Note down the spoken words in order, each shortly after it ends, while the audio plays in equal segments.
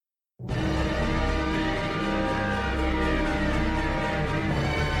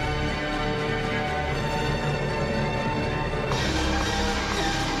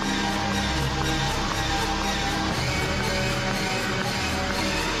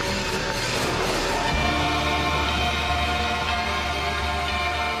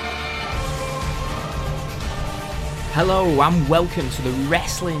Hello and welcome to the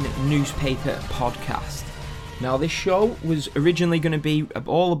Wrestling Newspaper Podcast. Now this show was originally going to be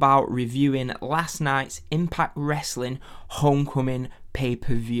all about reviewing last night's Impact Wrestling Homecoming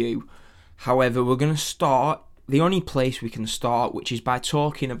pay-per-view. However, we're going to start the only place we can start, which is by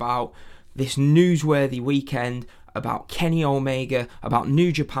talking about this newsworthy weekend, about Kenny Omega, about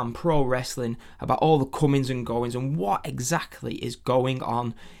New Japan Pro Wrestling, about all the comings and goings and what exactly is going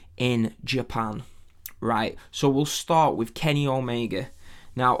on in Japan. Right, so we'll start with Kenny Omega.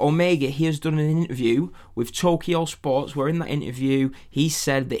 Now, Omega, he has done an interview with Tokyo Sports, where in that interview, he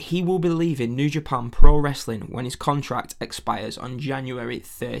said that he will be leaving New Japan Pro Wrestling when his contract expires on January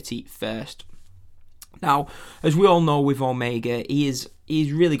 31st. Now, as we all know with Omega, he's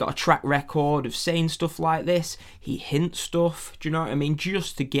really got a track record of saying stuff like this. He hints stuff, do you know what I mean,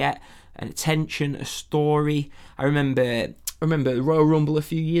 just to get an attention, a story. I remember the Royal Rumble a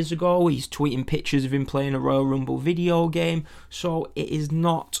few years ago, he's tweeting pictures of him playing a Royal Rumble video game, so it is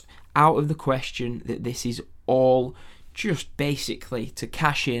not out of the question that this is all just basically to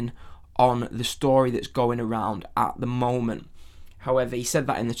cash in on the story that's going around at the moment. However, he said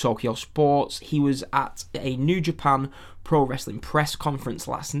that in the Tokyo Sports. He was at a New Japan Pro Wrestling press conference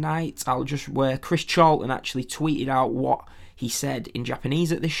last night, where Chris Charlton actually tweeted out what he said in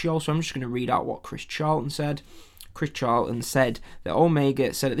Japanese at this show, so I'm just going to read out what Chris Charlton said. Chris Charlton said that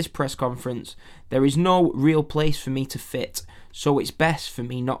Omega said at this press conference, "There is no real place for me to fit, so it's best for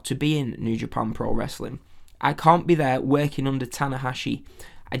me not to be in New Japan Pro Wrestling. I can't be there working under Tanahashi.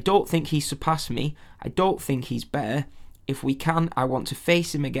 I don't think he's surpassed me. I don't think he's better. If we can, I want to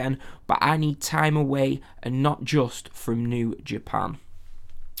face him again, but I need time away and not just from New Japan."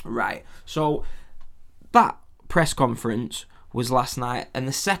 Right, so that press conference was last night, and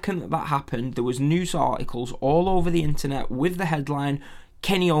the second that happened, there was news articles all over the internet with the headline,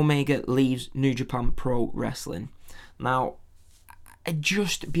 "Kenny Omega leaves New Japan Pro Wrestling." Now, I'd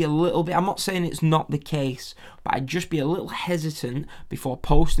just be a little bit, I'm not saying it's not the case, but I'd just be a little hesitant before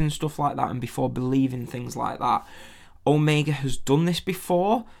posting stuff like that and before believing things like that. Omega has done this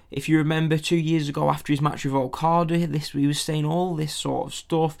before. If you remember 2 years ago after his match with Okada, he was saying all this sort of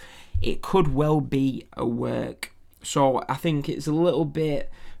stuff. It could well be a work. So I think it's a little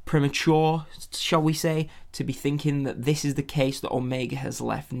bit premature, shall we say, to be thinking that this is the case, that Omega has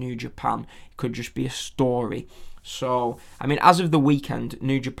left New Japan. It could just be a story. So, I mean, as of the weekend,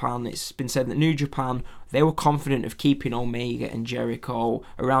 New Japan, it's been said that New Japan, they were confident of keeping Omega and Jericho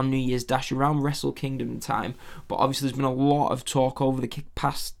around New Year's Dash, around Wrestle Kingdom time. But obviously there's been a lot of talk over the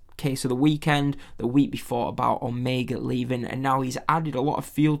past case of the weekend, the week before, about Omega leaving. And now he's added a lot of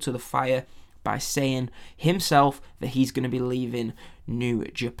fuel to the fire by saying himself that he's going to be leaving New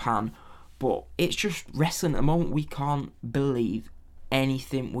Japan. But it's just wrestling at the moment. We can't believe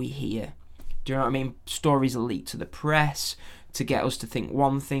anything we hear. Do you know what I mean? Stories are leaked to the press to get us to think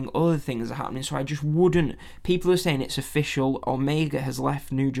one thing, other things are happening. So I just wouldn't. People are saying it's official. Omega has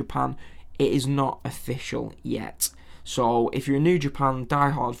left New Japan. It is not official yet. So if you're a New Japan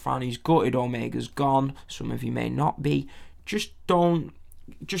diehard fan who's gutted Omega's gone, some of you may not be, just don't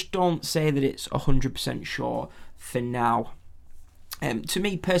say that it's 100% sure for now. To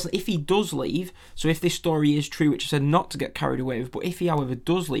me personally, if he does leave, so if this story is true, which I said not to get carried away with, but if he, however,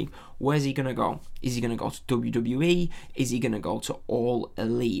 does leave, where's he going to go? Is he going to go to WWE? Is he going to go to All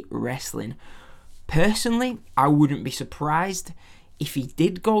Elite Wrestling? Personally, I wouldn't be surprised if he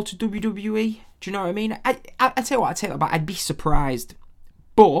did go to WWE. Do you know what I mean? I tell you what, I take that back. I'd be surprised,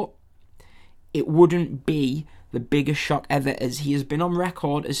 but it wouldn't be the biggest shock ever, as he has been on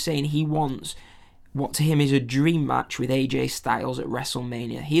record as saying he wants what to him is a dream match with AJ Styles at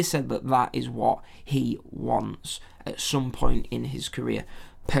WrestleMania. He has said that that is what he wants at some point in his career.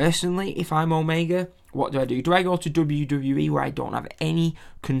 Personally, if I'm Omega, what do? Do I go to WWE where I don't have any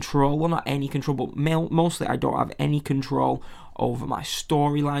control? Well, not any control, but mostly I don't have any control over my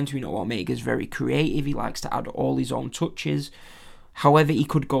storylines. We know Omega's very creative. He likes to add all his own touches. However, he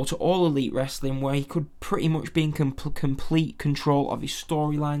could go to All Elite Wrestling, where he could pretty much be in complete control of his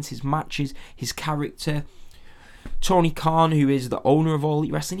storylines, his matches, his character. Tony Khan, who is the owner of All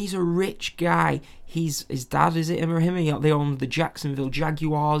Elite Wrestling, he's a rich guy. His dad, is it him or him? They own the Jacksonville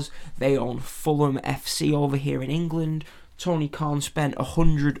Jaguars. They own Fulham FC over here in England. Tony Khan spent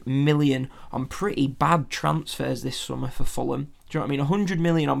 $100 million on pretty bad transfers this summer for Fulham. Do you know what I mean? $100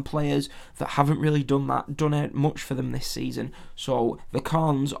 million on players that haven't really done much for them this season. So the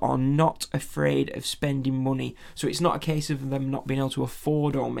Khans are not afraid of spending money. So it's not a case of them not being able to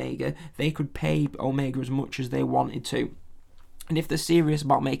afford Omega. They could pay Omega as much as they wanted to. And if they're serious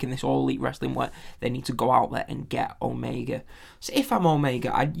about making this All Elite Wrestling work, they need to go out there and get Omega. So if I'm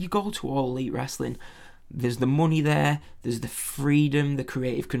Omega, you go to All Elite Wrestling. There's the money there, there's the freedom, the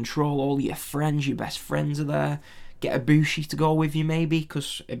creative control, all your friends, your best friends are there. Get Ibushi to go with you maybe,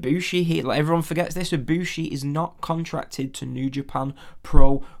 because Ibushi, everyone forgets this, Ibushi is not contracted to New Japan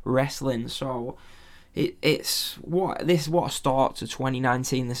Pro Wrestling, so it's what a start to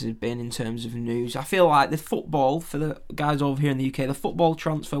 2019 this has been in terms of news. I feel like the football, for the guys over here in the UK, the football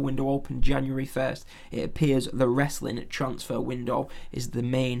transfer window opened January 1st. It appears the wrestling transfer window is the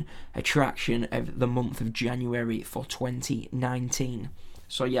main attraction of the month of January for 2019.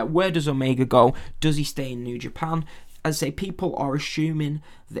 So yeah, where does Omega go? Does he stay in New Japan? As I say, people are assuming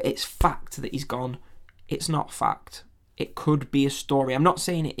that it's fact that he's gone. It's not fact. It could be a story. I'm not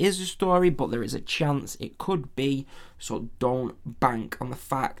saying it is a story, but there is a chance it could be. So don't bank on the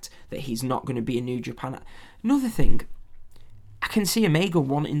fact that he's not going to be in New Japan. Another thing, I can see Omega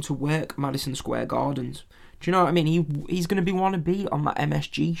wanting to work Madison Square Gardens. Do you know what I mean? He's going to want to be on that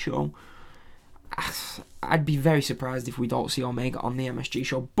MSG show. I'd be very surprised if we don't see Omega on the MSG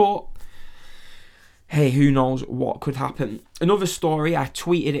show. But hey, who knows what could happen. Another story, I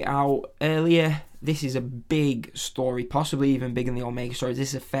tweeted it out earlier. This is a big story, possibly even bigger than the Omega story.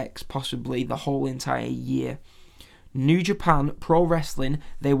 This affects possibly the whole entire year. New Japan Pro Wrestling,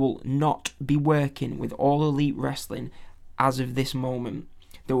 they will not be working with All Elite Wrestling as of this moment.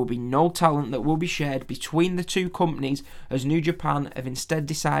 There will be no talent that will be shared between the two companies, as New Japan have instead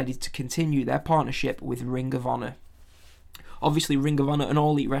decided to continue their partnership with Ring of Honor. Obviously, Ring of Honor and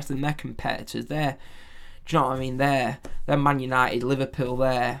All Elite Wrestling, they're competitors. Do you know what I mean? They're Man United, Liverpool,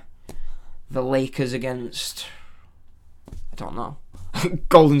 they're the Lakers against, I don't know,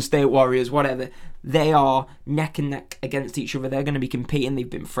 Golden State Warriors, whatever. They are neck and neck against each other. They're going to be competing. They've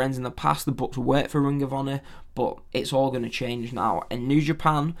been friends in the past. The Bucks worked for Ring of Honor, but it's all going to change now. And New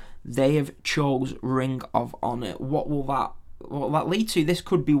Japan, they have chose Ring of Honor. What will that lead to? This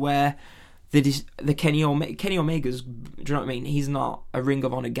could be where the Kenny Omega's, do you know what I mean? He's not a Ring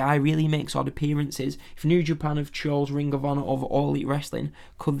of Honor guy, really. He makes odd appearances. If New Japan have chose Ring of Honor over All Elite Wrestling,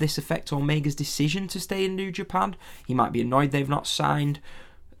 could this affect Omega's decision to stay in New Japan? He might be annoyed they've not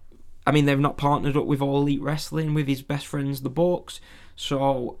they've not partnered up with All Elite Wrestling, with his best friends, the Bucks.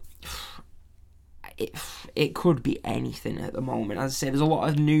 So it could be anything at the moment. As I say, there's a lot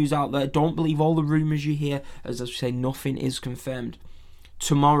of news out there. Don't believe all the rumours you hear. As I say, nothing is confirmed.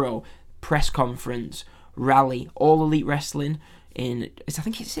 Tomorrow, press conference, rally, All Elite Wrestling I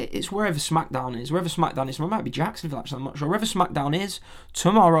think it's wherever SmackDown is. Wherever SmackDown is, it might be Jacksonville actually, I'm not sure. Wherever SmackDown is,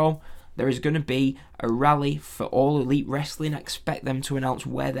 tomorrow there is going to be a rally for All Elite Wrestling. I expect them to announce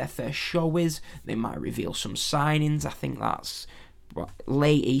where their first show is. They might reveal some signings. I think that's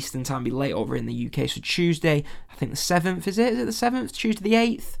late Eastern time, be late over in the UK. So Tuesday, I think the 7th, is it? Is it the 7th? Tuesday the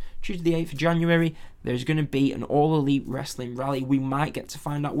 8th? Tuesday the 8th of January, there's going to be an All Elite Wrestling rally. We might get to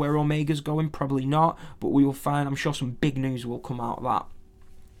find out where Omega's going, probably not, but we will find. I'm sure some big news will come out of that.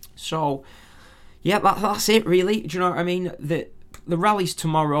 So, yeah, that's it really. Do you know what I mean? The rally's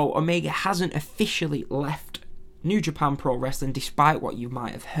tomorrow. Omega hasn't officially left New Japan Pro Wrestling, despite what you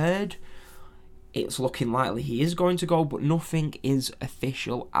might have heard. It's looking likely he is going to go, but nothing is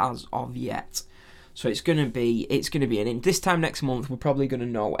official as of yet. So it's gonna be this time next month we're probably gonna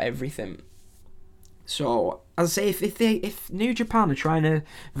know everything. So as I say, if New Japan are trying to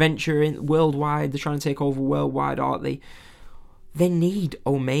venture in worldwide, they're trying to take over worldwide, aren't they? They need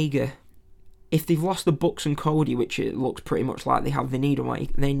Omega. If they've lost the Bucks and Cody, which it looks pretty much like they have, they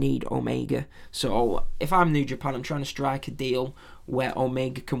need Omega. So if I'm New Japan, I'm trying to strike a deal where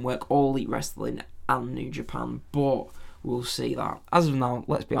Omega can work All Elite Wrestling and New Japan, but we'll see that. As of now,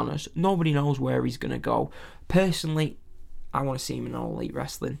 let's be honest, nobody knows where he's going to go. Personally, I want to see him in All Elite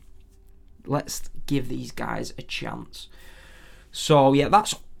Wrestling. Let's give these guys a chance. So, yeah,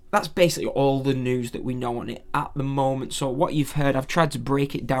 that's basically all the news that we know on it at the moment. So, what you've heard, I've tried to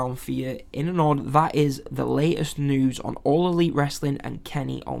break it down for you in an order. That is the latest news on All Elite Wrestling and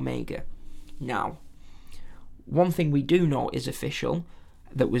Kenny Omega. Now, one thing we do know is official,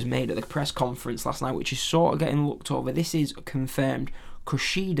 that was made at the press conference last night, which is sort of getting looked over. This is confirmed.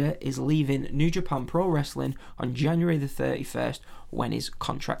 Kushida is leaving New Japan Pro Wrestling on January the 31st when his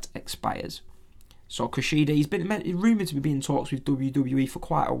contract expires. So Kushida, he's been rumoured to be in talks with WWE for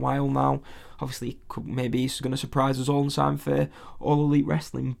quite a while now. Obviously, maybe he's going to surprise us all in time for All Elite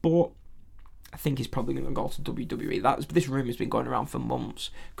Wrestling, but I think he's probably going to go to WWE. This rumour's been going around for months.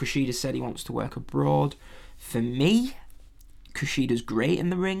 Kushida said he wants to work abroad. For me, Kushida's great in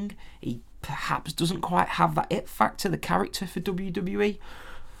the ring. He perhaps doesn't quite have that it factor, the character for WWE.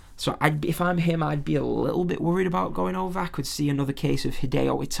 So if I'm him, I'd be a little bit worried about going over. I could see another case of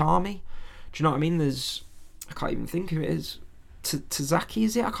Hideo Itami. Do you know what I mean? I can't even think who it is. Tazaki,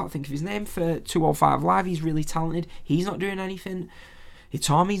 is it? I can't think of his name, for 205 Live. He's really talented. He's not doing anything.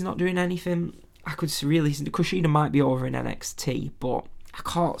 Itami's not doing anything. I could really see Kushida might be over in NXT, but I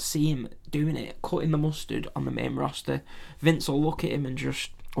can't see him doing it, cutting the mustard on the main roster. Vince will look at him and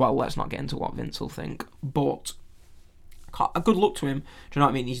just, well, let's not get into what Vince will think, but a good luck to him. Do you know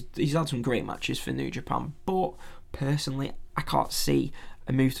what I mean? He's had some great matches for New Japan, but personally, I can't see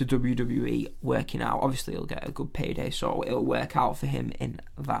a move to WWE working out. Obviously, he'll get a good payday, so it'll work out for him in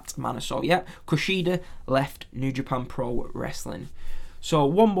that manner. So, yeah, Kushida left New Japan Pro Wrestling. So,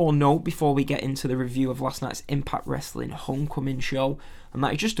 one more note before we get into the review of last night's Impact Wrestling Homecoming show, and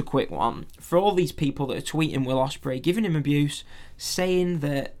that is just a quick one. For all these people that are tweeting Will Ospreay, giving him abuse, saying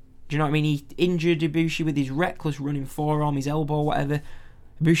that, do you know what I mean, he injured Ibushi with his reckless running forearm, his elbow, whatever.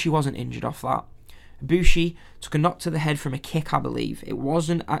 Ibushi wasn't injured off that. Ibushi took a knock to the head from a kick, I believe. It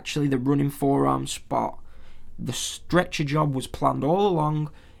wasn't actually the running forearm spot. The stretcher job was planned all along.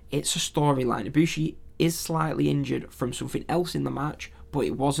 It's a storyline. Ibushi is slightly injured from something else in the match, but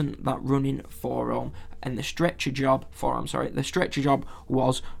it wasn't that running forearm. And the stretcher job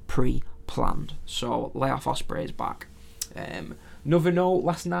was pre-planned. So lay off Ospreay's back. Another note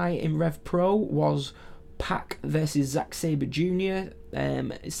last night in Rev Pro was Pac versus Zack Sabre Jr.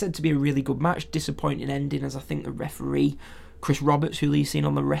 It's said to be a really good match. Disappointing ending, as I think the referee, Chris Roberts, who you've seen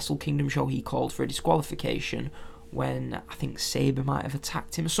on the Wrestle Kingdom show, he called for a disqualification when I think Sabre might have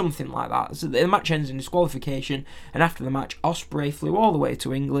attacked him, something like that. So the match ends in disqualification, and after the match, Ospreay flew all the way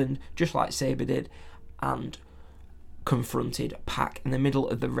to England, just like Sabre did, and confronted Pac in the middle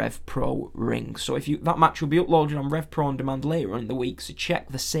of the Rev Pro ring. So that match will be uploaded on Rev Pro on demand later on in the week, so check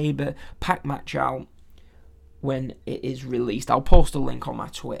the Sabre Pac match out when it is released. I'll post a link on my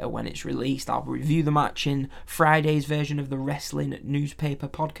Twitter when it's released. I'll review the match in Friday's version of the Wrestling Newspaper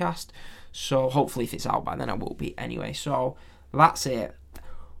podcast. So hopefully if it's out by then, I will be anyway. So that's it.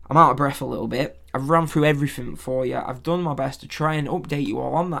 I'm out of breath a little bit. I've run through everything for you. I've done my best to try and update you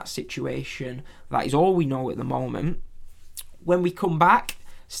all on that situation. That is all we know at the moment. When we come back,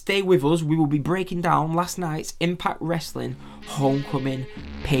 stay with us. We will be breaking down last night's Impact Wrestling Homecoming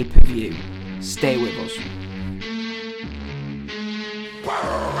pay-per-view. Stay with us.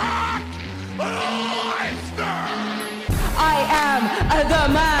 Brock Lesnar! I am the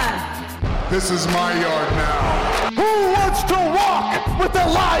man! This is my yard now. Who wants to walk with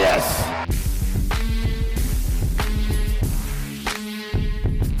Elias?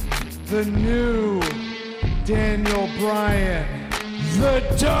 The new Daniel Bryan, The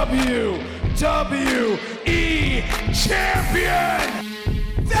WWE Champion!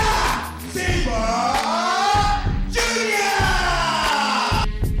 Zack Sabre Jr.!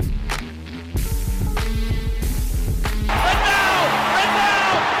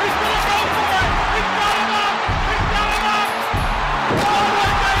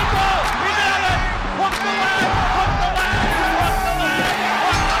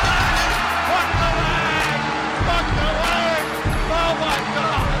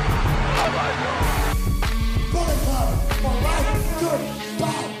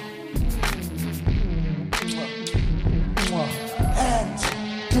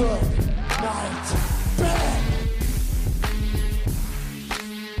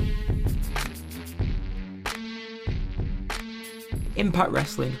 Impact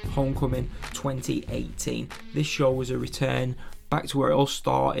Wrestling Homecoming 2018. This show was a return back to where it all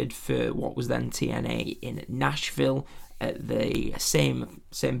started for what was then TNA in Nashville, at the same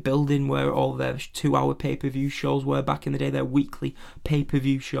building where all their 2-hour pay-per-view shows were back in the day, their weekly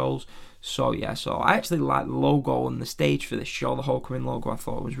pay-per-view shows. So I actually like the logo and the stage for this show. The Homecoming logo I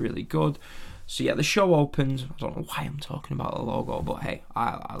thought was really good. So yeah, the show opened. I don't know why I'm talking about the logo, but hey,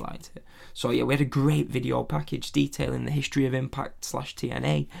 I liked it. So yeah, we had a great video package detailing the history of Impact /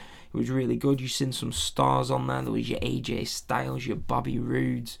 TNA. It was really good. You've seen some stars on there. There was your AJ Styles, your Bobby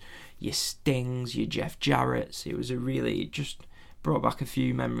Roodes, your Stings, your Jeff Jarretts. It was just brought back a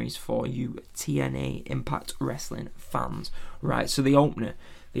few memories for you TNA Impact Wrestling fans. Right, so the opener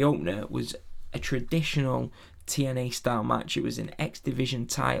was a traditional TNA style match. It was an X Division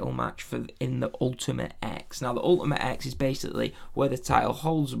title match in the Ultimate X. Now the Ultimate X is basically where the title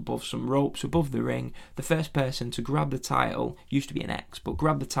holds above some ropes above the ring. The first person to grab the title, used to be an X, but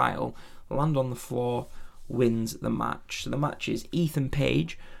grab the title, land on the floor, wins the match. So the match is Ethan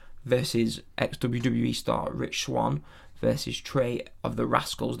Page versus ex-WWE star Rich Swann versus Trey of the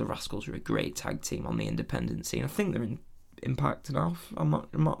Rascals. The Rascals are a great tag team on the independent scene. I think they're in Impact enough. I'm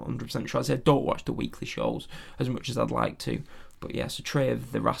not 100% sure. I said don't watch the weekly shows as much as I'd like to, but yeah, so Trey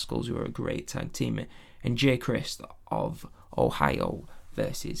of the Rascals, who are a great tag team, and Jay Christ of Ohio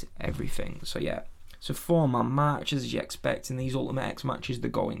versus Everything. So yeah, It's a 4-man match, as you expect in these Ultimate X matches.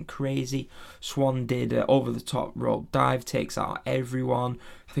 They're going crazy. Swann did over the top rope dive, takes out everyone.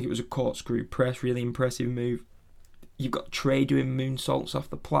 I think it was a corkscrew press, really impressive move. You've got Trey doing moonsaults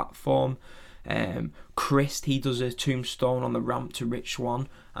off the platform. Chris, he does a tombstone on the ramp to Rich Swann.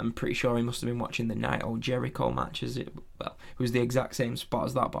 I'm pretty sure he must have been watching the Naito Jericho matches. It was the exact same spot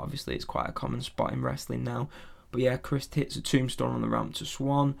as that, but obviously it's quite a common spot in wrestling now. But yeah, Chris hits a tombstone on the ramp to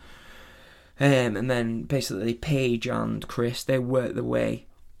Swann. And then basically Paige and Chris, they work their way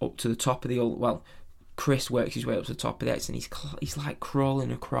up to the top of the... Chris works his way up to the top of the X, and he's like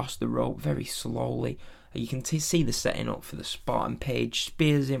crawling across the rope very slowly. You can see the setting up for the spot, and Paige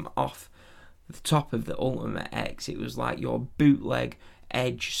spears him off the top of the Ultimate X. It was like your bootleg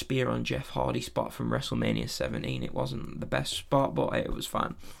Edge spear on Jeff Hardy spot from WrestleMania 17. It wasn't the best spot, but it was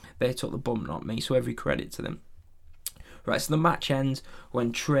fine. They took the bump, not me, so every credit to them. Right, so the match ends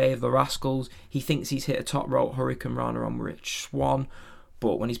when Trey of the Rascals, he thinks he's hit a top rope Hurricane Rana on Rich Swann,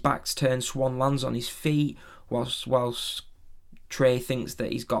 but when his back's turned, Swann lands on his feet, whilst Trey thinks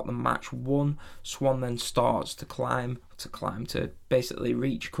that he's got the match won. Swann then starts to basically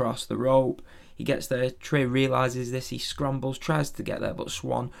reach across the rope. He gets there, Trey realises this, he scrambles, tries to get there, but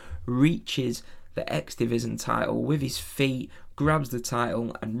Swann reaches the X Division title with his feet, grabs the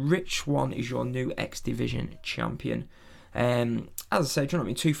title, and Rich Swann is your new X Division champion. As I said,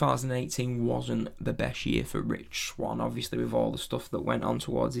 2018 wasn't the best year for Rich Swann, obviously with all the stuff that went on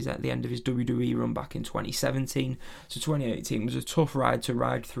towards the end of his WWE run back in 2017. So 2018 was a tough ride to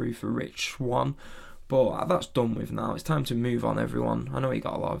ride through for Rich Swann, but that's done with now. It's time to move on, everyone. I know he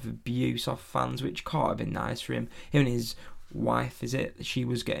got a lot of abuse off fans, which can't have been nice for him. Him and his wife, she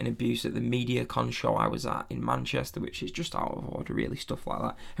was getting abuse at the MediaCon show I was at in Manchester, which is just out of order, really, stuff like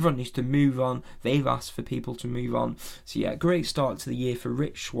that. Everyone needs to move on. They've asked for people to move on. So yeah, great start to the year for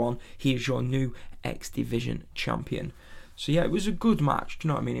Rich Swann. He is your new X Division champion. So yeah, it was a good match. Do you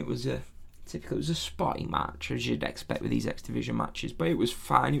know what I mean? It was a spotty match, as you'd expect with these X Division matches, but it was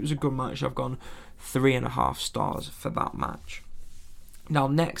fine. It was a good match. I've gone 3.5 stars for that match. Now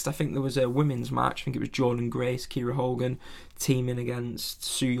next, I think there was a women's match. I think it was Jordynne Grace, Kiera Hogan teaming against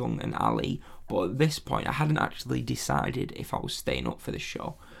Su Yung and Ali. But at this point, I hadn't actually decided if I was staying up for this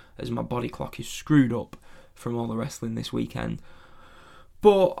show, as my body clock is screwed up from all the wrestling this weekend.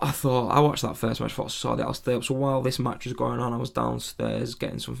 But I watched that first match, I'll stay up. So while this match was going on, I was downstairs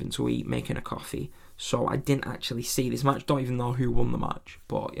getting something to eat, making a coffee. So I didn't actually see this match. Don't even know who won the match.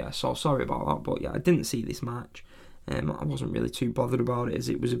 But yeah, so sorry about that. But yeah, I didn't see this match. I wasn't really too bothered about it, as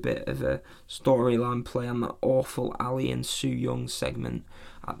it was a bit of a storyline play on that awful Ali and Su Yung segment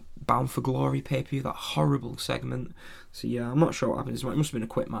at Bound for Glory pay-per-view, that horrible segment. So yeah, I'm not sure what happened. It must have been a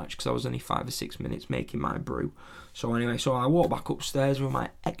quick match, because I was only 5 or 6 minutes making my brew. So anyway, I walked back upstairs with my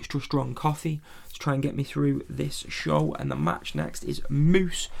extra strong coffee to try and get me through this show, and the match next is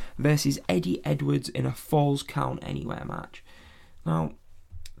Moose versus Eddie Edwards in a Falls Count Anywhere match. Now,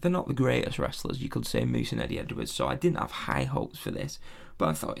 they're not the greatest wrestlers, you could say, Moose and Eddie Edwards, so I didn't have high hopes for this, but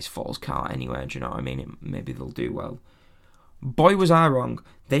I thought it's Falls Count Anywhere, do you know what I mean? Maybe they'll do well. Boy, was I wrong.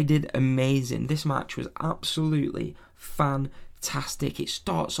 They did amazing. This match was absolutely fantastic. It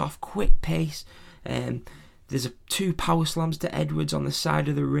starts off quick pace, there's 2 power slams to Edwards on the side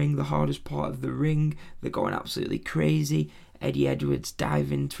of the ring, the hardest part of the ring. They're going absolutely crazy. Eddie Edwards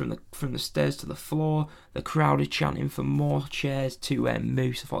diving from the stairs to the floor. The crowd are chanting for more chairs to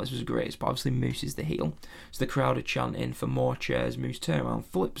Moose. I thought this was great, but obviously Moose is the heel. So the crowd are chanting for more chairs. Moose turns around,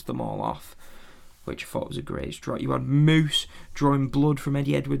 flips them all off, which I thought was a great strike. You had Moose drawing blood from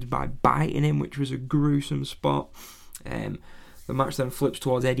Eddie Edwards by biting him, which was a gruesome spot. The match then flips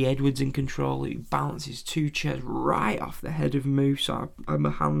towards Eddie Edwards in control, who bounces 2 chairs right off the head of Moose. I had my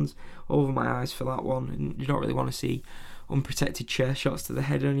hands over my eyes for that one, and you don't really want to see unprotected chair shots to the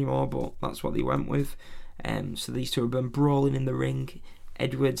head anymore, but that's what they went with. So these two have been brawling in the ring.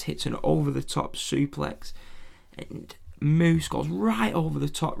 Edwards hits an over-the-top suplex, and Moose goes right over the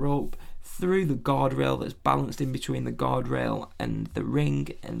top rope through the guardrail that's balanced in between the guardrail and the ring,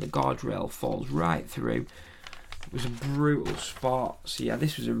 and the guardrail falls right through. It was a brutal spot. So yeah,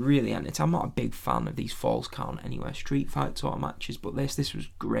 this was a really entertaining. I'm not a big fan of these Falls Count Anywhere Street Fight sort of matches, but this was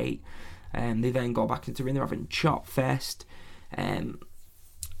great. They then go back into the ring. They're having Chop Fest.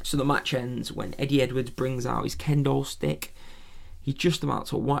 So the match ends when Eddie Edwards brings out his kendo stick. He's just about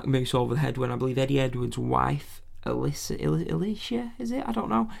to whack Moose over the head when I believe Eddie Edwards' wife, Alicia, is it? I don't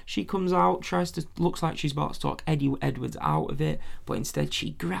know. She comes out, looks like she's about to talk Eddie Edwards out of it, but instead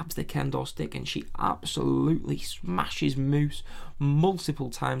she grabs the kendo stick and she absolutely smashes Moose multiple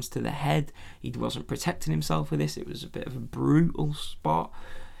times to the head. He wasn't protecting himself with this. It was a bit of a brutal spot.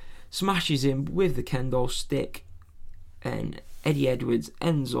 smashes him with the kendo stick, and Eddie Edwards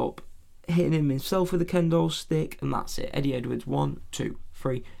ends up hitting him himself with a kendo stick, and that's it. Eddie Edwards, 1, 2,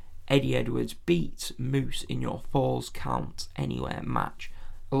 3. Eddie Edwards beats Moose in your Falls Count Anywhere match.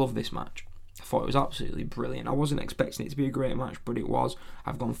 I love this match. I thought it was absolutely brilliant. I wasn't expecting it to be a great match, but it was.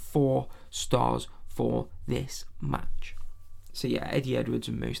 I've gone 4 stars for this match. So yeah, Eddie Edwards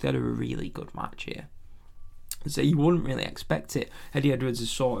and Moose, they had a really good match here. So you wouldn't really expect it. Eddie Edwards has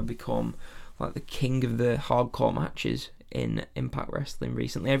sort of become like the king of the hardcore matches in Impact Wrestling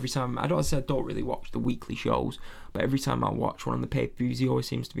recently. Every time, I don't really watch the weekly shows, but every time I watch one of the pay-per-views, he always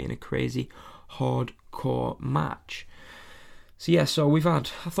seems to be in a crazy hardcore match. So yeah, I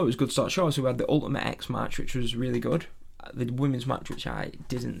thought it was a good start show. So we had the Ultimate X match, which was really good. The women's match, which I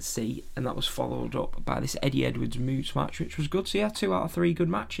didn't see, and that was followed up by this Eddie Edwards Moose match, which was good. So yeah, 2 out of 3 good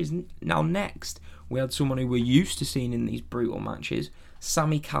matches. Now next, we had someone who we're used to seeing in these brutal matches,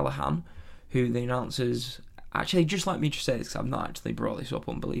 Sami Callihan, who the announcers, actually, just let me just say this because I've not actually brought this up,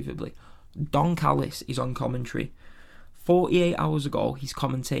 unbelievably. Don Callis is on commentary. 48 hours ago, he's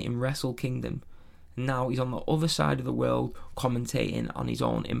commentating Wrestle Kingdom. Now he's on the other side of the world commentating on his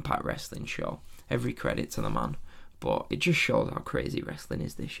own Impact Wrestling show. Every credit to the man. But it just shows how crazy wrestling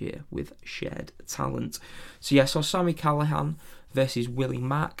is this year with shared talent. So yeah, so Sami Callihan versus Willie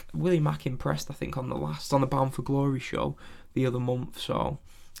Mack. Willie Mack impressed, I think, on the Bound for Glory show the other month. So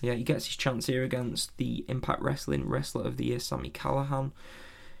yeah, he gets his chance here against the Impact Wrestling Wrestler of the Year, Sami Callihan.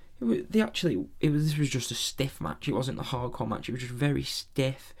 This was just a stiff match. It wasn't a hardcore match. It was just very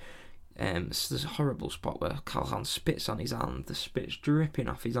stiff. There's a horrible spot where Callihan spits on his hand. The spit's dripping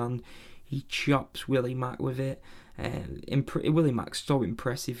off his hand. He chops Willie Mack with it. Willie Mack's so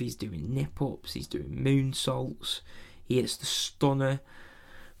impressive. He's doing nip-ups. He's doing moonsaults. He hits the stunner.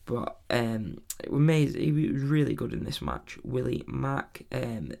 But it was amazing. He was really good in this match, Willie Mack.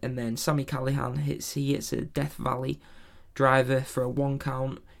 And then Sami Callihan hits a Death Valley driver for a 1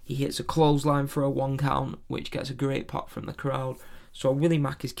 count. He hits a clothesline for a 1 count, which gets a great pop from the crowd. So Willie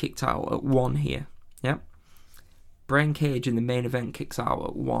Mack is kicked out at 1 here. Yep. Brian Cage in the main event kicks out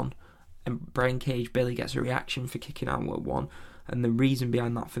at 1. And Brian Cage barely gets a reaction for kicking out at 1. And the reason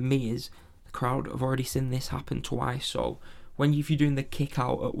behind that for me is the crowd have already seen this happen twice. So if you're doing the kick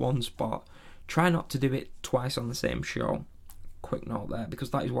out at 1 spot, try not to do it twice on the same show. Quick note there, because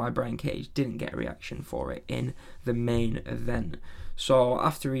that is why Brian Cage didn't get a reaction for it in the main event. So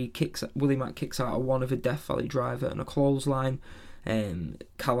after Willie Mack kicks out at 1 of a Death Valley driver and a clothesline,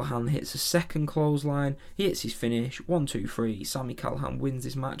 Callihan hits a second clothesline. He hits his finish. 1, 2, 3. Sami Callihan wins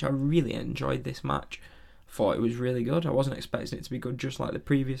this match. I really enjoyed this match. Thought it was really good. I wasn't expecting it to be good just like the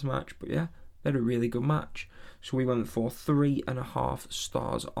previous match, but yeah, they had a really good match. So we went for 3.5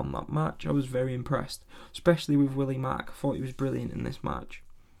 stars on that match. I was very impressed, especially with Willie Mack. I thought he was brilliant in this match.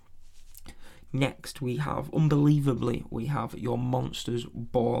 Next, unbelievably, we have your Monsters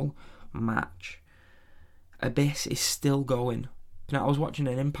Ball match. Abyss is still going. Now, I was watching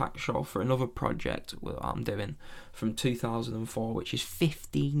an Impact show for another project that I'm doing from 2004, which is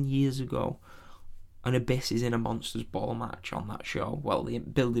 15 years ago. And Abyss is in a Monsters Ball match on that show. Well, they're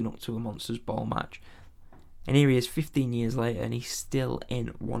building up to a Monsters Ball match. And here he is 15 years later, and he's still in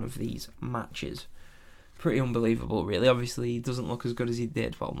one of these matches. Pretty unbelievable, really. Obviously, he doesn't look as good as he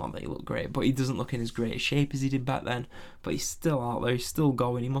did. Well, not that he looked great, but he doesn't look in as great a shape as he did back then. But he's still out there. He's still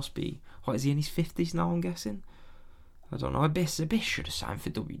going. He must be... What, is he in his 50s now, I'm guessing? I don't know. Abyss should have signed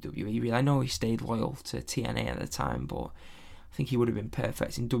for WWE, really. I know he stayed loyal to TNA at the time, but I think he would have been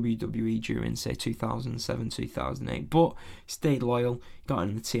perfect in WWE during, say, 2007, 2008. But he stayed loyal, got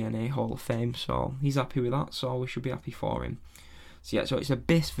in the TNA Hall of Fame, so he's happy with that, so we should be happy for him. So yeah, so it's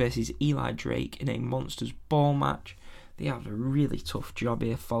Abyss versus Eli Drake in a Monsters Ball match. They had a really tough job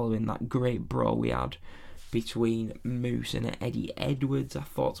here following that great brawl we had between Moose and Eddie Edwards. I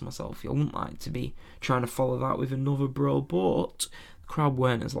thought to myself, I wouldn't like to be trying to follow that with another brawl, but the crowd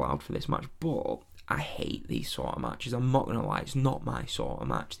weren't as loud for this match. But I hate these sort of matches. I'm not going to lie, it's not my sort of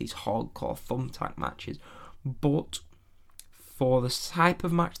match, these hardcore thumbtack matches. But for the type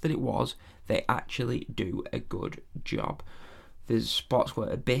of match that it was, they actually do a good job. There's spots where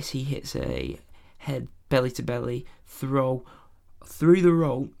Abyss, he hits a head belly-to-belly throw through the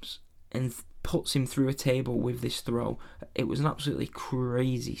ropes and puts him through a table with this throw. It was an absolutely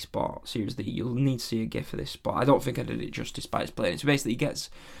crazy spot. Seriously, you'll need to see a gif of this spot. I don't think I did it justice by explaining. So basically, he gets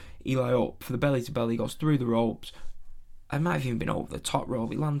Eli up for the belly-to-belly, goes through the ropes. I might have even been over the top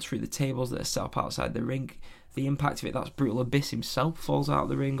rope. He lands through the tables that are set up outside the ring. The impact of it, that's brutal. Abyss himself falls out of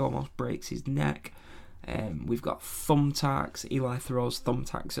the ring, almost breaks his neck. We've got thumbtacks. Eli throws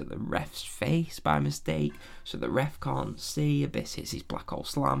thumbtacks at the ref's face by mistake, so the ref can't see. Abyss hits his black hole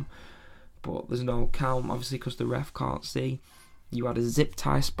slam, but there's no count, obviously, because the ref can't see. You had a zip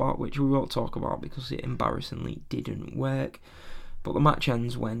tie spot, which we won't talk about because it embarrassingly didn't work. But the match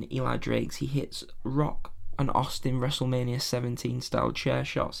ends when Eli Drake, he hits Rock and Austin WrestleMania 17 style chair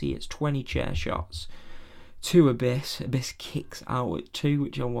shots. He hits 20 chair shots to Abyss. Abyss kicks out at 2,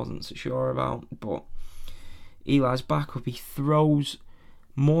 which I wasn't so sure about, but Eli's back up. He throws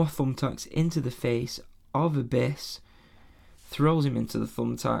more thumbtacks into the face of Abyss, throws him into the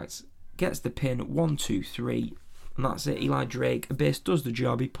thumbtacks, gets the pin, 1, 2, 3, and that's it. Eli Drake, Abyss does the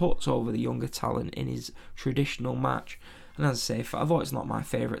job. He puts over the younger talent in his traditional match. And as I say, although it's not my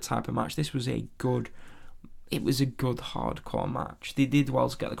favourite type of match, this was a good hardcore match. They did well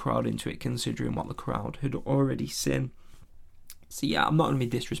to get the crowd into it, considering what the crowd had already seen. So yeah, I'm not going to be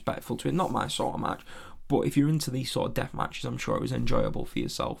disrespectful to it, not my sort of match, but if you're into these sort of death matches, I'm sure it was enjoyable for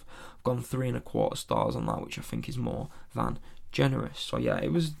yourself. I've gone 3.25 stars on that, which I think is more than generous. So yeah,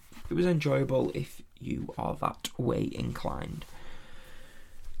 it was enjoyable if you are that way inclined.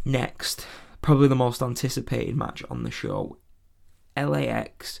 Next, probably the most anticipated match on the show,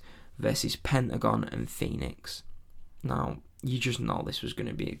 LAX versus Pentagon and Phoenix. Now, you just know this was going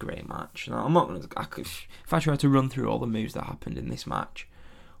to be a great match. Now, I'm not going to... If I try to run through all the moves that happened in this match,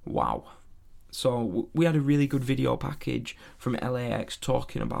 wow. So, we had a really good video package from LAX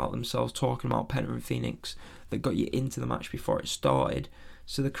talking about themselves, talking about Penta and Phoenix, that got you into the match before it started.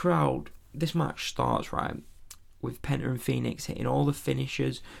 So, the crowd, this match starts, right, with Penta and Phoenix hitting all the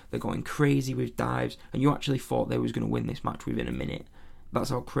finishers. They're going crazy with dives, and you actually thought they was going to win this match within a minute. That's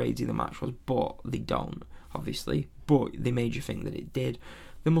how crazy the match was, but they don't, obviously. But they made you think that it did.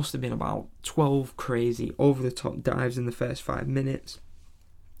 There must have been about 12 crazy over-the-top dives in the first 5 minutes.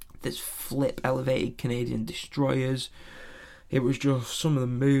 There's flip elevated Canadian destroyers. It was just some of the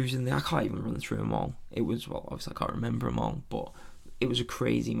moves in there. I can't even run through them all. It was, well, obviously I can't remember them all, but it was a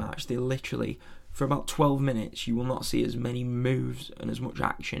crazy match. They literally, for about 12 minutes, you will not see as many moves and as much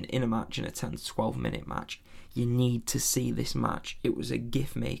action in a match in a 10 to 12 minute match. You need to see this match. It was a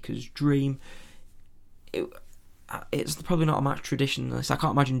gift maker's dream. It's probably not a match traditionalist. I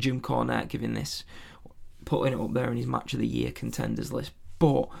can't imagine Jim Cornette putting it up there in his match of the year contenders list,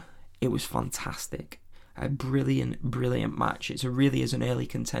 but it was fantastic. A brilliant, brilliant match. It really is an early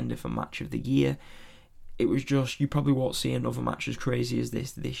contender for match of the year. It was just, you probably won't see another match as crazy as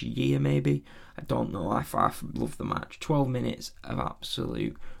this year, maybe. I don't know. I love the match. 12 minutes of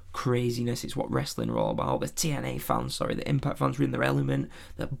absolute craziness. It's what wrestling are all about. The TNA fans, the Impact fans were in their element.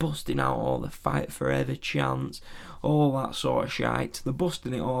 They're busting out all the Fight Forever chants, all that sort of shite. They're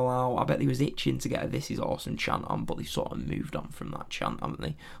busting it all out. I bet they was itching to get a "This is awesome" chant on, but they sort of moved on from that chant, haven't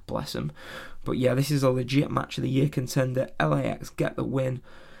they? Bless them. But yeah, this is a legit match of the year contender. LAX get the win.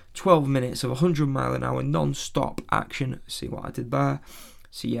 12 minutes of 100 mile an hour non-stop action. See what I did there?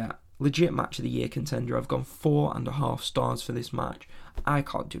 So yeah, legit match of the year contender. I've gone 4.5 stars for this match. I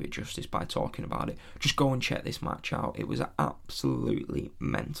can't do it justice by talking about it. Just go and check this match out. It was absolutely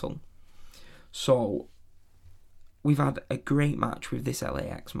mental. So, we've had a great match with this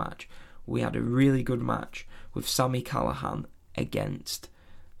LAX match. We had a really good match with Sami Callihan against...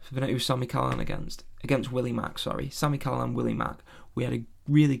 Who's Sami Callihan against? Against Willie Mack, Sami Callihan, Willie Mack. We had a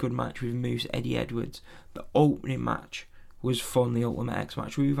really good match with Moose Eddie Edwards. The opening match was fun, the Ultimate X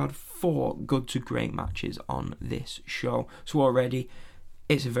match. We've had 4 good to great matches on this show. So already,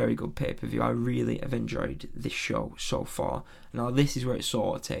 it's a very good pay-per-view. I really have enjoyed this show so far. Now this is where it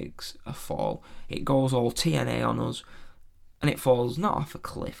sort of takes a fall. It goes all TNA on us, and it falls not off a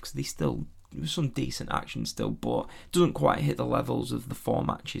cliff, because there's some decent action still, but it doesn't quite hit the levels of the 4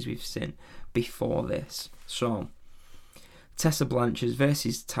 matches we've seen before this. So, Tessa Blanchard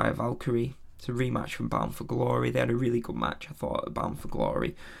versus Taya Valkyrie. It's a rematch from Bound for Glory. They had a really good match, I thought, at Bound for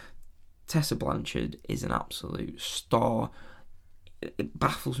Glory. Tessa Blanchard is an absolute star. It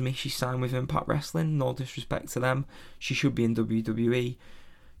baffles me she signed with Impact Wrestling. No disrespect to them. She should be in WWE.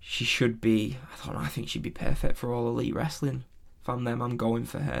 She should be... I think she'd be perfect for All Elite Wrestling. If I'm them, I'm going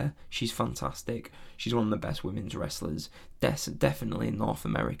for her. She's fantastic. She's one of the best women's wrestlers. Definitely in North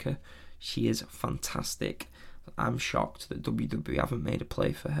America. She is fantastic. I'm shocked that WWE haven't made a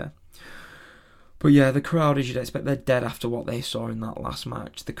play for her. But yeah, the crowd, as you'd expect, they're dead after what they saw in that last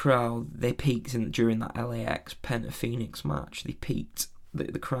match. The crowd, they peaked during that LAX Penta Phoenix match. They peaked.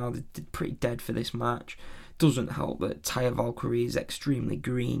 The crowd did pretty dead for this match. Doesn't help that Taya Valkyrie is extremely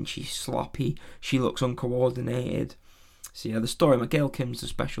green. She's sloppy. She looks uncoordinated. So yeah, the story, Gail Kim's the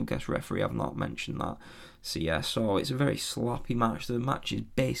special guest referee. I've not mentioned that. So yeah, so it's a very sloppy match. The match is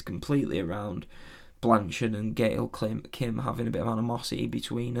based completely around Blanchard and Gail Kim having a bit of animosity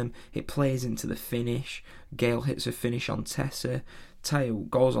between them. It plays into the finish. Gail hits a finish on Tessa. Taya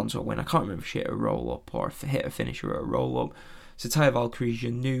goes on to a win. I can't remember if she hit a roll-up or if hit a finish or a roll-up. So Taya Valkyrie,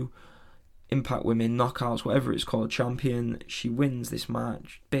 your new Impact Women Knockouts, whatever it's called, champion. She wins this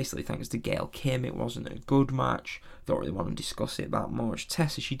match, basically thanks to Gail Kim. It wasn't a good match. Don't really want to discuss it that much.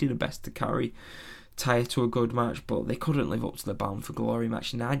 Tessa, she did her best to carry Taya to a good match, but they couldn't live up to the Bound for Glory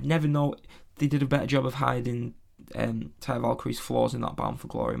match. And I'd never know they did a better job of hiding Taya Valkyrie's flaws in that Bound for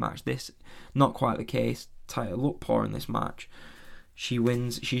Glory match. This, not quite the case. Taya looked poor in this match. She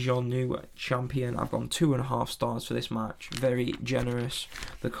wins. She's your new champion. I've gone 2.5 stars for this match. Very generous.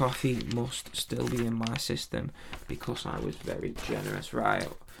 The coffee must still be in my system because I was very generous. Right,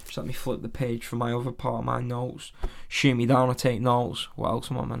 just let me flip the page for my other part of my notes. Shoot me down, I take notes. What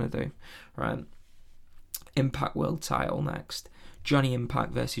else am I going to do? Right. Impact World title next. Johnny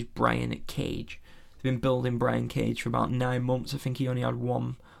Impact versus Brian Cage. They've been building Brian Cage for about 9 months. I think he only had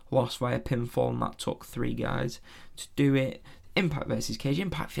one loss via pinfall, and that took 3 guys to do it. Impact versus Cage.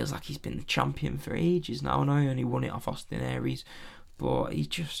 Impact feels like he's been the champion for ages now. I know he only won it off Austin Aries, but he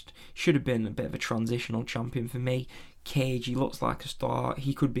just should have been a bit of a transitional champion for me. Cage, he looks like a star.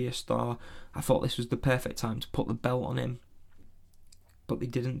 He could be a star. I thought this was the perfect time to put the belt on him, but they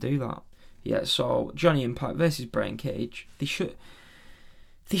didn't do that. Yeah, so Johnny Impact versus Brian Cage. They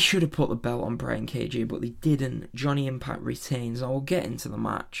should have put the belt on Brian Cage here, but they didn't. Johnny Impact retains. I'll get into the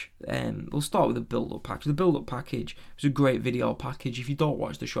match. We'll start with the build-up package. The build-up package was a great video package. If you don't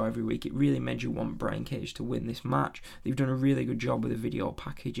watch the show every week, it really made you want Brian Cage to win this match. They've done a really good job with the video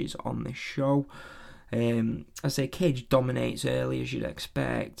packages on this show. I say Cage dominates early as you'd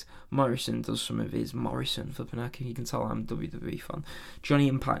expect. Morrison does some of his Morrison flipping heck. You can tell I'm a WWE fan. Johnny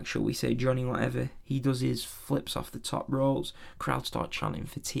Impact, shall we say, Johnny whatever, he does his flips off the top ropes. Crowd start chanting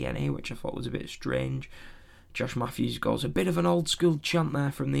for TNA, which I thought was a bit strange. Josh Matthews goes a bit of an old school chant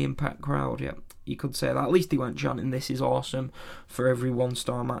there from the Impact crowd. Yeah, you could say that. At least he went chanting "This is awesome" for every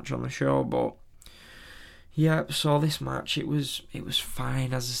 1-star match on the show. But yeah, so this match, it was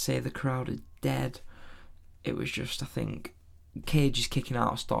fine. As I say, the crowd are dead. It was just, I think, Cage is kicking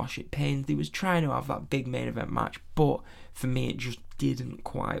out of Starship Pain. They was trying to have that big main event match, but for me it just didn't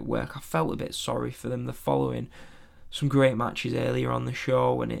quite work. I felt a bit sorry for them. They're following some great matches earlier on the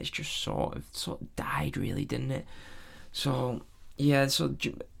show, and it's just sort of died, really, didn't it? So yeah, so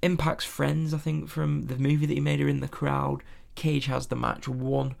Impact's friends, I think, from the movie that he made, are in the crowd. Cage has the match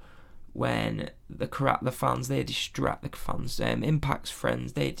won when the fans, they distract the fans. Impact's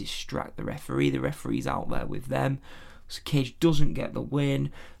friends, they distract the referee. The referee's out there with them. So Cage doesn't get the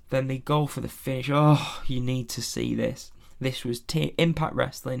win. Then they go for the finish. Oh, you need to see this. This was Impact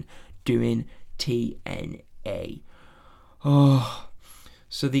Wrestling doing TNA. Oh,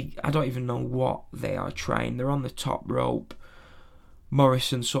 so I don't even know what they are trying. They're on the top rope.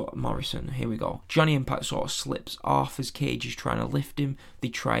 Morrison, here we go. Johnny Impact sort of slips off as Cage is trying to lift him. They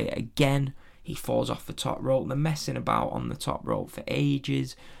try it again. He falls off the top rope. They're messing about on the top rope for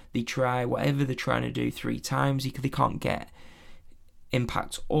ages. They try whatever they're trying to do 3 times. They can't get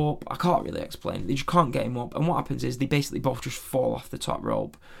Impact up. I can't really explain it. They just can't get him up. And what happens is they basically both just fall off the top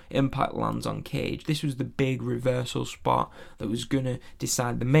rope. Impact lands on Cage. This was the big reversal spot that was going to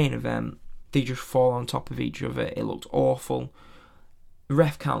decide the main event. They just fall on top of each other. It looked awful. The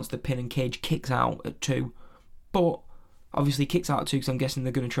ref counts the pin and Cage kicks out at 2. But obviously kicks out at 2 because I'm guessing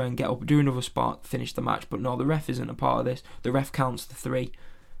they're going to try and get up, do another spot, finish the match. But no, the ref isn't a part of this. The ref counts the 3.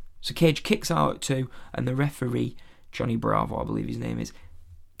 So Cage kicks out at 2, and the referee, Johnny Bravo, I believe his name is,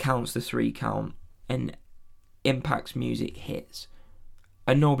 counts the 3 count, and Impact's music hits.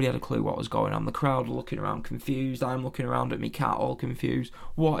 And nobody had a clue what was going on. The crowd were looking around confused. I'm looking around at me cat all confused.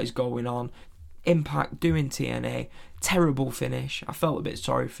 What is going on? Impact doing TNA. Terrible finish. I felt a bit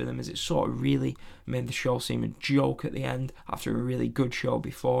sorry for them as it sort of really made the show seem a joke at the end after a really good show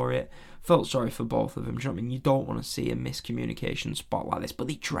before it. Felt sorry for both of them. Do you know what I mean? You don't want to see a miscommunication spot like this, but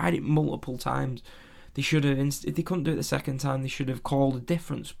they tried it multiple times. They should have, if they couldn't do it the second time, they should have called a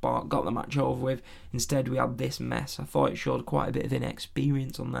different spot, got the match over with. Instead, we had this mess. I thought it showed quite a bit of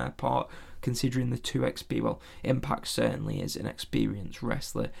inexperience on their part, considering the 2 well, Impact certainly is an experienced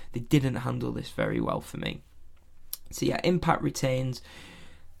wrestler. They didn't handle this very well for me. So yeah, Impact retains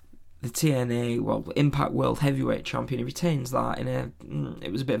the TNA, Impact World Heavyweight Champion. He retains that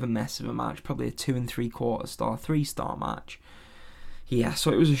it was a bit of a mess of a match, probably a 2 3/4 star, 3-star match. Yeah,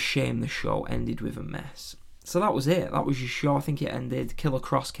 so it was a shame the show ended with a mess. So that was it. That was your show. I think it ended. Killer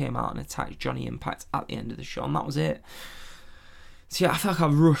Cross came out and attacked Johnny Impact at the end of the show, and that was it. So yeah, I feel like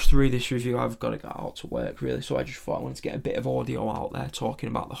I've rushed through this review. I've got to get out to work really, so I just thought I wanted to get a bit of audio out there talking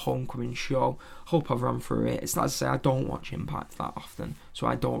about the Homecoming show. Hope I've run through it. It's not to say I don't watch Impact that often, so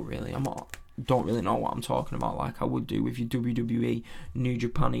I don't really know what I'm talking about like I would do with your WWE, New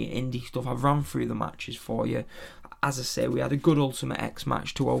Japan, indie stuff. I've run through the matches for you. As I say, we had a good Ultimate X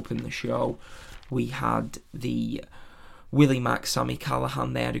match to open the show. We had the Willie Mack, Sami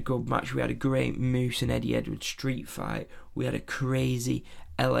Callihan, they had a good match. We had a great Moose and Eddie Edwards street fight. We had a crazy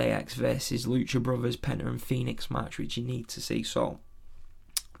LAX versus Lucha Brothers, Penta and Phoenix match, which you need to see. So,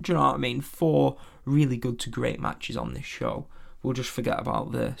 do you know what I mean? 4 really good to great matches on this show. We'll just forget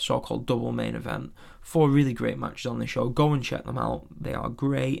about the so-called double main event. 4 really great matches on the show. Go and check them out. They are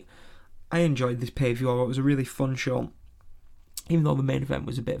great. I enjoyed this pay-per-view. It was a really fun show. Even though the main event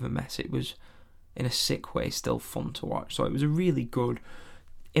was a bit of a mess, it was, in a sick way, still fun to watch. So it was a really good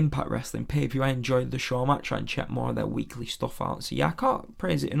Impact Wrestling pay-per-view. I enjoyed the show. I might try and check more of their weekly stuff out. So yeah, I can't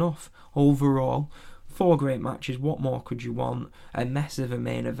praise it enough. Overall, 4 great matches. What more could you want? A mess of a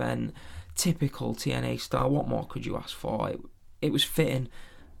main event. Typical TNA style. What more could you ask for? It was fitting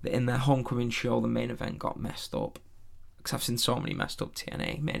that in their Homecoming show, the main event got messed up. Because I've seen so many messed up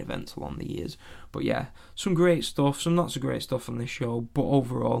TNA main events along the years. But yeah, some great stuff, some not so great stuff on this show, but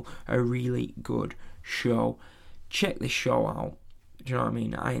overall, a really good show. Check this show out. Do you know what I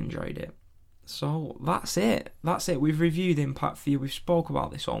mean? I enjoyed it. So that's it. We've reviewed Impact for you. We've spoke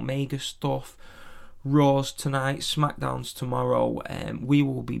about this Omega stuff. Raw's tonight, SmackDown's tomorrow. We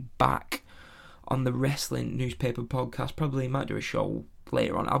will be back on the Wrestling Newspaper podcast. Probably might do a show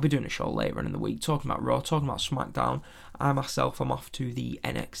later on. I'll be doing a show later on in the week talking about Raw, talking about SmackDown. I'm off to the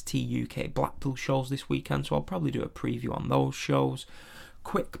NXT UK Blackpool shows this weekend, so I'll probably do a preview on those shows.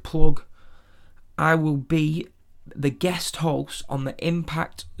 Quick plug, I will be the guest host on the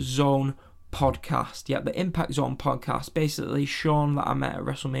Impact Zone podcast. Yeah, the Impact Zone podcast. Basically, Sean that I met at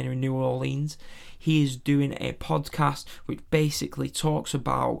WrestleMania in New Orleans, he is doing a podcast which basically talks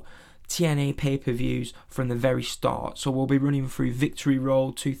about TNA pay-per-views from the very start. So we'll be running through Victory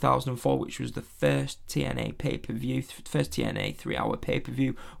Road 2004, which was the first TNA pay-per-view, first TNA 3-hour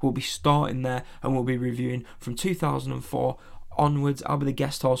pay-per-view. We'll be starting there and we'll be reviewing from 2004 onwards. I'll be the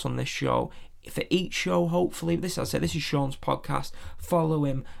guest host on this show. For each show, hopefully, this is Sean's podcast. Follow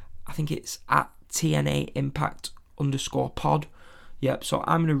him. I think it's at TNA Impact _pod. Yep, so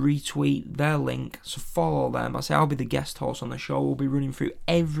I'm going to retweet their link, so follow them. I'll be the guest host on the show. We'll be running through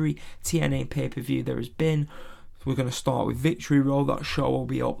every TNA pay-per-view there has been. We're going to start with Victory Road. That show will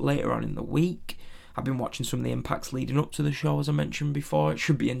be up later on in the week. I've been watching some of the impacts leading up to the show, as I mentioned before. It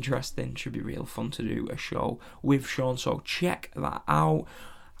should be interesting. It should be real fun to do a show with Sean, so check that out.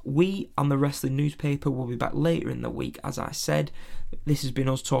 We, on the Wrestling Newspaper, will be back later in the week, as I said. This has been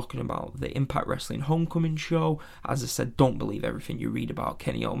us talking about the Impact Wrestling Homecoming show. As I said, don't believe everything you read about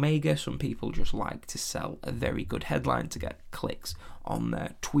Kenny Omega. Some people just like to sell a very good headline to get clicks on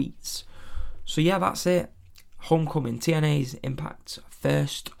their tweets. So yeah, that's it. Homecoming, TNA's Impact's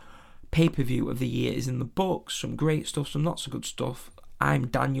first pay-per-view of the year is in the books. Some great stuff, some not so good stuff. I'm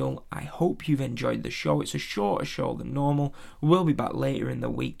Daniel. I hope you've enjoyed the show. It's a shorter show than normal. We'll be back later in the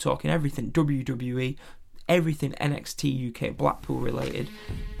week talking everything WWE, everything NXT UK Blackpool related.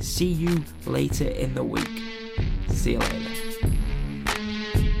 See you later in the week. See you later.